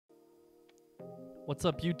What's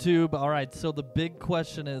up, YouTube? All right, so the big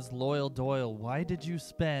question is, Loyal Doyle, why did you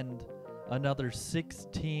spend another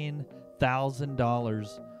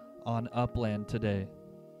 $16,000 on Upland today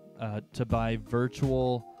to buy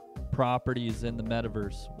virtual properties in the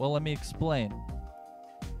metaverse? Well, let me explain.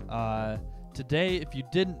 Today, if you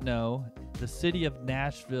didn't know, the city of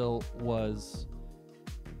Nashville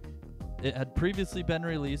it had previously been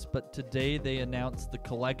released, but today they announced the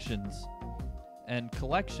collections. And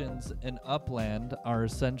collections in Upland are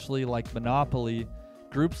essentially like Monopoly,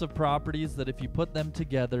 groups of properties that if you put them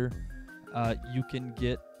together, you can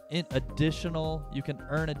get you can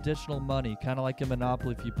earn additional money, kind of like in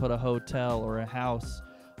Monopoly if you put a hotel or a house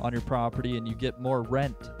on your property and you get more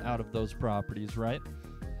rent out of those properties, right?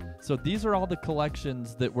 So these are all the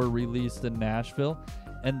collections that were released in Nashville.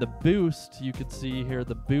 And the boost, you can see here,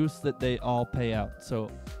 the boost that they all pay out.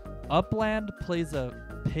 So Upland pays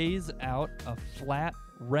out a flat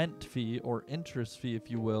rent fee or interest fee,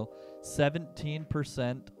 if you will,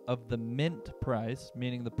 17% of the mint price,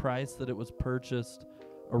 meaning the price that it was purchased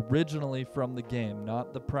originally from the game,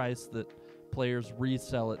 not the price that players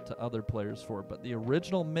resell it to other players for, but the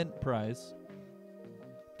original mint price.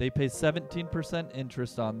 They pay 17%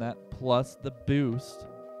 interest on that, plus the boost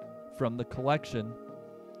from the collection.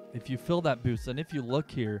 If you fill that boost, and if you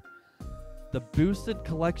look here, the boosted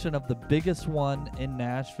collection of the biggest one in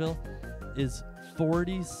Nashville is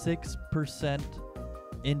 46%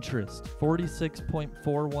 interest,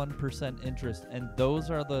 46.41% interest, and those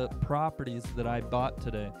are the properties that I bought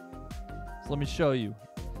today. So let me show you.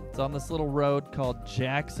 It's on this little road called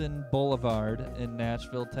Jackson Boulevard in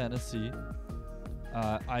Nashville, Tennessee.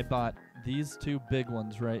 I bought these two big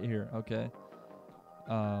ones right here, okay?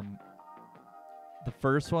 The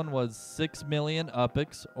first one was 6 million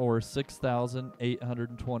UPIX, or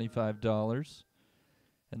 $6,825.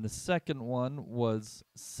 And the second one was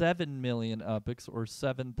 7 million UPIX, or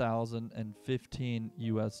 $7,015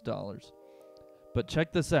 US. But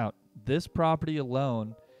check this out. This property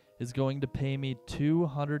alone is going to pay me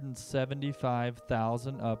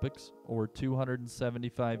 275,000 UPIX, or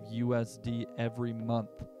 275 USD every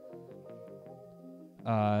month.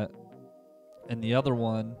 And the other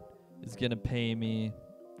one is going to pay me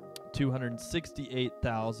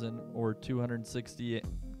 268,000 or pretty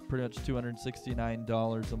much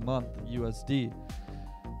 $269 a month USD.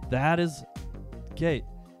 That is okay.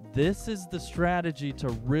 This is the strategy to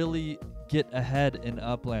really get ahead in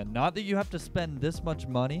Upland. Not that you have to spend this much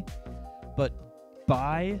money, but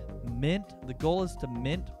mint. The goal is to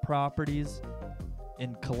mint properties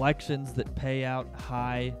in collections that pay out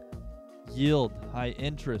high yield, high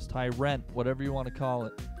interest, high rent, whatever you want to call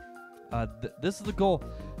it. This is the goal.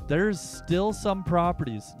 There's still some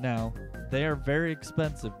properties now. They are very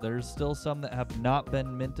expensive. There's still some that have not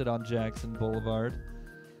been minted on Jackson Boulevard.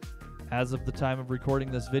 As of the time of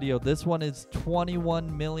recording this video, this one is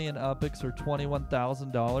 21 million UPIX, or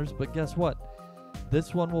 $21,000. But guess what?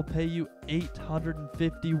 This one will pay you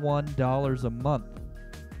 $851 a month.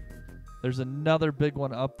 There's another big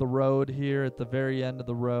one up the road here at the very end of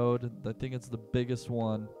the road. I think it's the biggest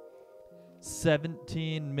one.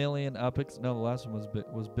 17 million UPIX. No, the last one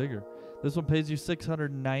was bigger. This one pays you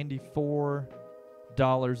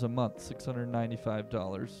 $694 a month,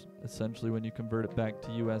 $695 essentially when you convert it back to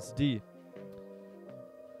USD.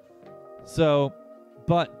 So,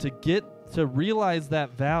 but to realize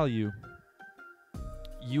that value,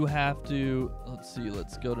 you have to,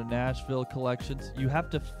 let's go to Nashville collections. You have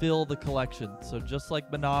to fill the collection. So just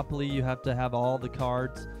like Monopoly, you have to have all the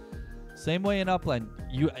cards. Same way in Upland,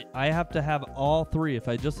 I have to have all three. If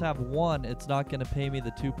I just have one, it's not going to pay me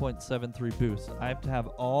the 2.73 boost. I have to have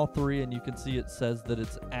all three, and you can see it says that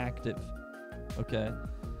it's active. Okay,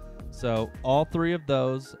 so all three of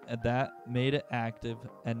those, and that made it active,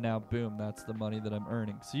 and now boom, that's the money that I'm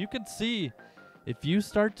earning. So you can see, if you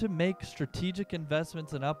start to make strategic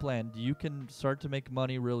investments in Upland, you can start to make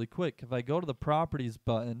money really quick. If I go to the properties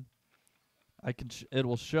button, it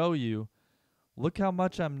will show you. Look how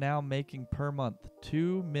much I'm now making per month.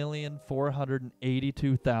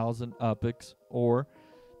 2,482,000 UPIX, or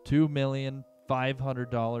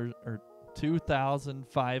 $2,500 or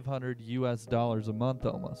 $2,500 US a month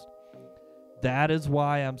almost. That is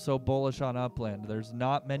why I'm so bullish on Upland. There's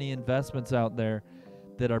not many investments out there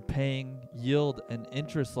that are paying yield and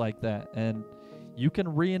interest like that, and you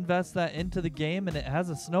can reinvest that into the game, and it has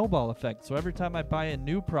a snowball effect. So every time I buy a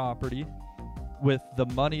new property with the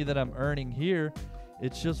money that I'm earning here,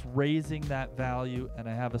 it's just raising that value, and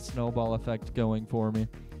I have a snowball effect going for me.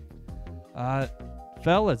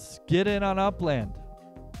 Fellas, get in on Upland.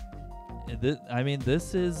 I mean,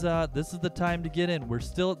 this is the time to get in. We're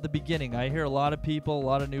still at the beginning. I hear a lot of people, a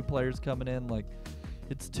lot of new players coming in. Like,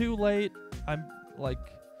 it's too late. I'm like,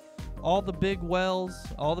 all the big whales,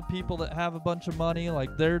 all the people that have a bunch of money, like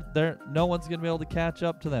no one's gonna be able to catch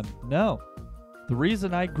up to them. No, the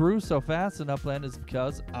reason I grew so fast in Upland is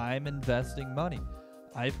because I'm investing money.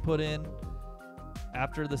 I've put in,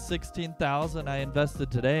 after the 16,000 I invested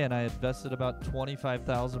today, and I invested about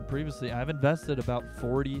 25,000 previously, I've invested about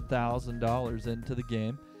 $40,000 into the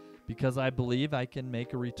game because I believe I can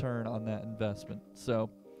make a return on that investment. So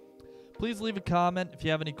please leave a comment if you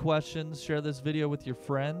have any questions. Share this video with your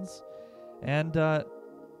friends. And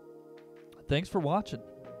thanks for watching.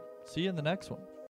 See you in the next one.